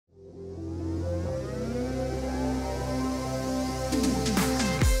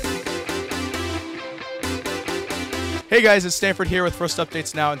Hey guys, it's Stanford here with First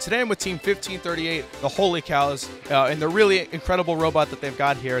Updates Now, and today I'm with Team 1538, the Holy Cows, and the really incredible robot that they've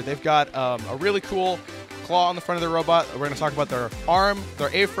got here. They've got a really cool claw on the front of their robot. We're going to talk about their arm,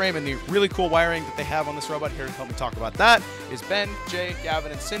 their A-frame, and the really cool wiring that they have on this robot. Here to help me talk about that is Ben, Jay,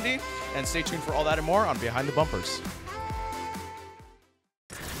 Gavin, and Cindy, and stay tuned for all that and more on Behind the Bumpers.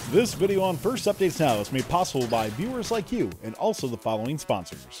 This video on First Updates Now is made possible by viewers like you and also the following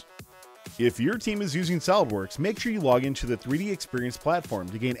sponsors. If your team is using SolidWorks, make sure you log into the 3D Experience platform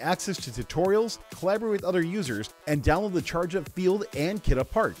to gain access to tutorials, collaborate with other users, and download the Charge Up field and kit up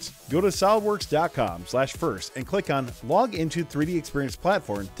parts. Go to solidworks.com/first and click on Log into 3D Experience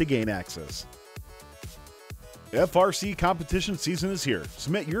platform to gain access. FRC competition season is here.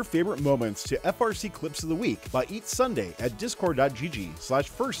 Submit your favorite moments to FRC Clips of the Week by each Sunday at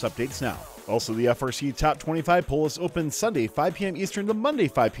discord.gg/firstupdatesnow. Also, the FRC Top 25 poll is open Sunday 5 p.m. Eastern to Monday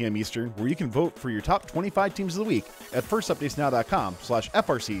 5 p.m. Eastern, where you can vote for your top 25 teams of the week at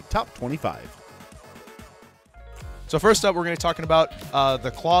firstupdatesnow.com/FRC Top 25. So first up, we're going to be talking about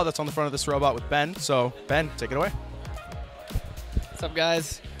the claw that's on the front of this robot with Ben. So Ben, take it away. What's up,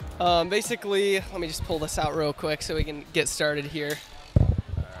 guys? Basically, let me just pull this out real quick so we can get started here.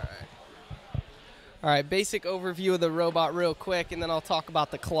 All right, basic overview of the robot real quick, and then I'll talk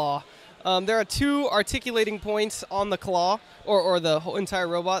about the claw. There are two articulating points on the claw, or the whole entire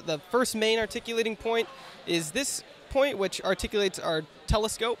robot. The first main articulating point is this point, which articulates our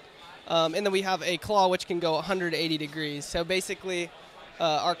telescope, and then we have a claw which can go 180 degrees. So basically,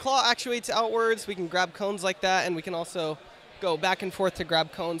 our claw actuates outwards. We can grab cones like that, and we can also go back and forth to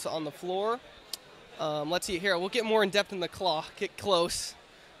grab cones on the floor. Let's see here. We'll get more in depth in the claw. Get close.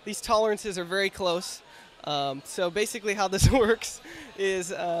 These tolerances are very close. So basically how this works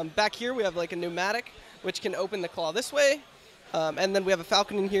is back here we have like a pneumatic which can open the claw this way. And then we have a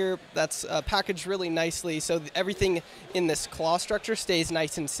falcon in here that's packaged really nicely so everything in this claw structure stays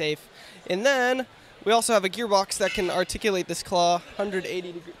nice and safe. And then we also have a gearbox that can articulate this claw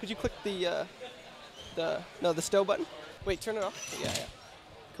 180 degrees. Could you click the stow button? Wait, turn it off. Yeah.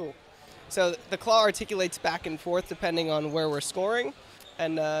 Cool. So the claw articulates back and forth depending on where we're scoring.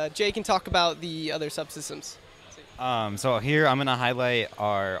 And Jay can talk about the other subsystems. So here I'm going to highlight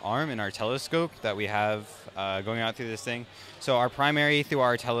our arm and our telescope that we have going out through this thing. So our primary through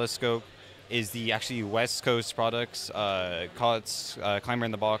our telescope is the actually West Coast Products, call it Climber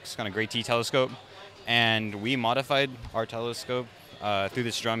in the Box, kind of Great T telescope. And we modified our telescope through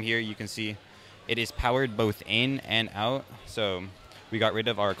this drum here. You can see it is powered both in and out. So we got rid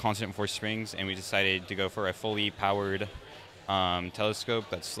of our constant force springs and we decided to go for a fully powered telescope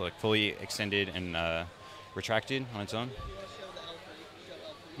that's like fully extended and retracted on its own.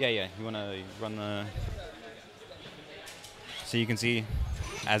 Yeah. You want to run the... So you can see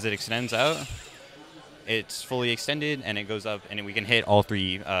as it extends out, it's fully extended and it goes up and we can hit all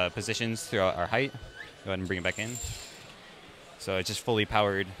three positions throughout our height. Go ahead and bring it back in. So it's just fully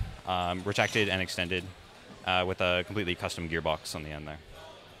powered, retracted and extended with a completely custom gearbox on the end there.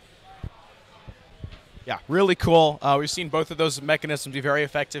 Yeah, really cool. We've seen both of those mechanisms be very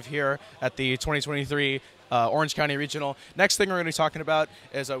effective here at the 2023 Orange County Regional. Next thing we're going to be talking about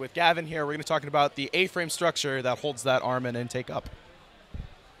is with Gavin here, we're going to be talking about the A-frame structure that holds that arm and intake up.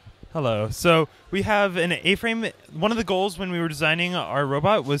 Hello. So we have an A-frame. One of the goals when we were designing our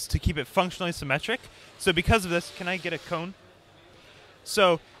robot was to keep it functionally symmetric. So because of this, can I get a cone?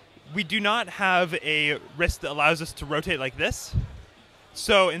 So we do not have a wrist that allows us to rotate like this.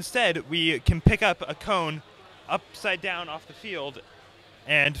 So instead, we can pick up a cone upside down off the field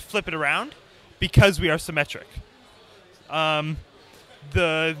and flip it around because we are symmetric.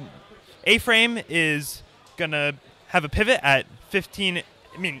 The A-frame is going to have a pivot at 18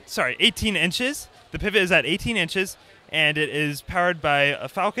 inches. The pivot is at 18 inches, and it is powered by a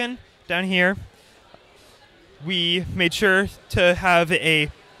falcon down here. We made sure to have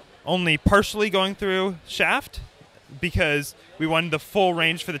a only partially going through shaft because we wanted the full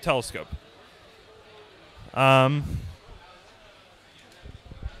range for the telescope. All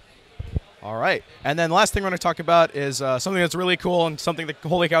right. And then last thing we're going to talk about is something that's really cool and something that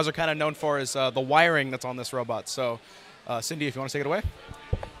Holy Cows are kind of known for is the wiring that's on this robot. So, Cindy, if you want to take it away.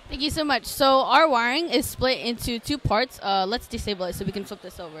 Thank you so much. So our wiring is split into two parts. Let's disable it so we can flip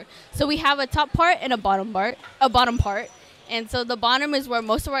this over. So we have a top part and a bottom part. And so the bottom is where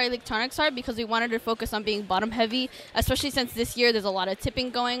most of our electronics are because we wanted to focus on being bottom heavy, especially since this year there's a lot of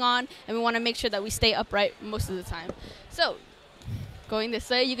tipping going on and we want to make sure that we stay upright most of the time. So going this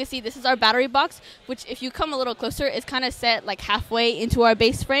way, you can see this is our battery box, which if you come a little closer is kind of set like halfway into our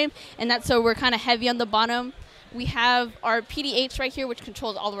base frame, and that's so we're kind of heavy on the bottom. We have our PDH right here, which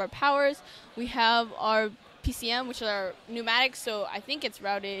controls all of our powers. We have our PCM, which are pneumatics, so I think it's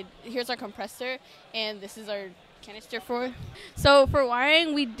routed. Here's our compressor, and this is our canister for it. So for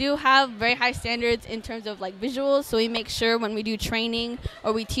wiring, we do have very high standards in terms of like visuals, so we make sure when we do training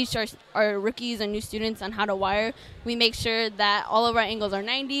or we teach our rookies and new students on how to wire, we make sure that all of our angles are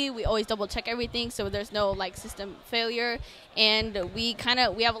 90. We always double check everything so there's no like system failure, and we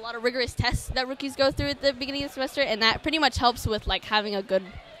have a lot of rigorous tests that rookies go through at the beginning of the semester, and that pretty much helps with like having a good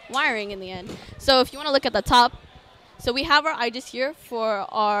wiring in the end. So if you want to look at the top, so we have our IGES here for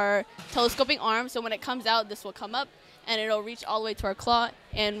our telescoping arm. So when it comes out, this will come up and it'll reach all the way to our claw,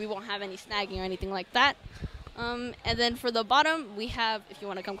 and we won't have any snagging or anything like that. And then for the bottom, we have, if you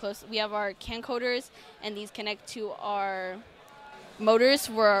want to come close, we have our CAN coders, and these connect to our motors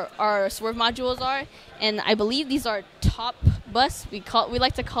where our swerve modules are. And I believe these are top bus. We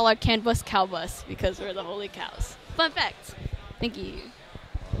like to call our CANbus COWbus because we're the holy cows. Fun fact. Thank you.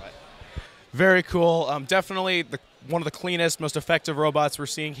 Very cool. Definitely one of the cleanest, most effective robots we're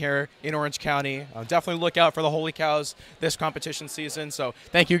seeing here in Orange County. Definitely look out for the Holy Cows this competition season. So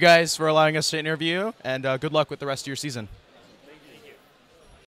thank you guys for allowing us to interview, and good luck with the rest of your season.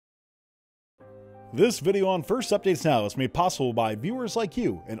 This video on First Updates Now is made possible by viewers like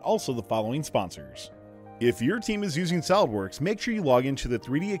you and also the following sponsors. If your team is using SolidWorks, make sure you log into the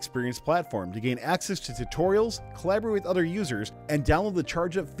 3D Experience platform to gain access to tutorials, collaborate with other users, and download the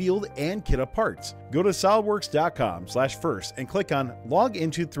charge-up field and kit-up parts. Go to solidworks.com/first and click on Log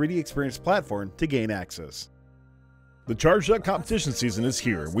into 3D Experience platform to gain access. The Charged Up competition season is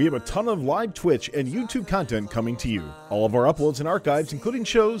here. We have a ton of live Twitch and YouTube content coming to you. All of our uploads and archives, including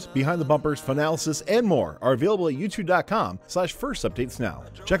shows, behind the bumpers, Finalysis, and more, are available at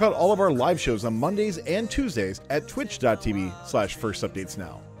youtube.com/firstupdatesnow. Check out all of our live shows on Mondays and Tuesdays at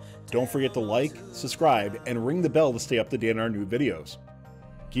twitch.tv/firstupdatesnow. Don't forget to like, subscribe, and ring the bell to stay up to date on our new videos.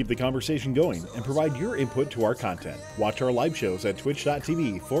 Keep the conversation going and provide your input to our content. Watch our live shows at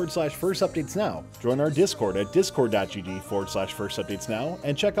twitch.tv/firstupdatesnow. Join our Discord at discord.gg/firstupdatesnow,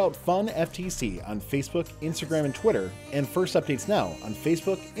 and check out Fun FTC on Facebook, Instagram, and Twitter, and First Updates Now on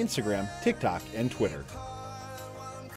Facebook, Instagram, TikTok, and Twitter.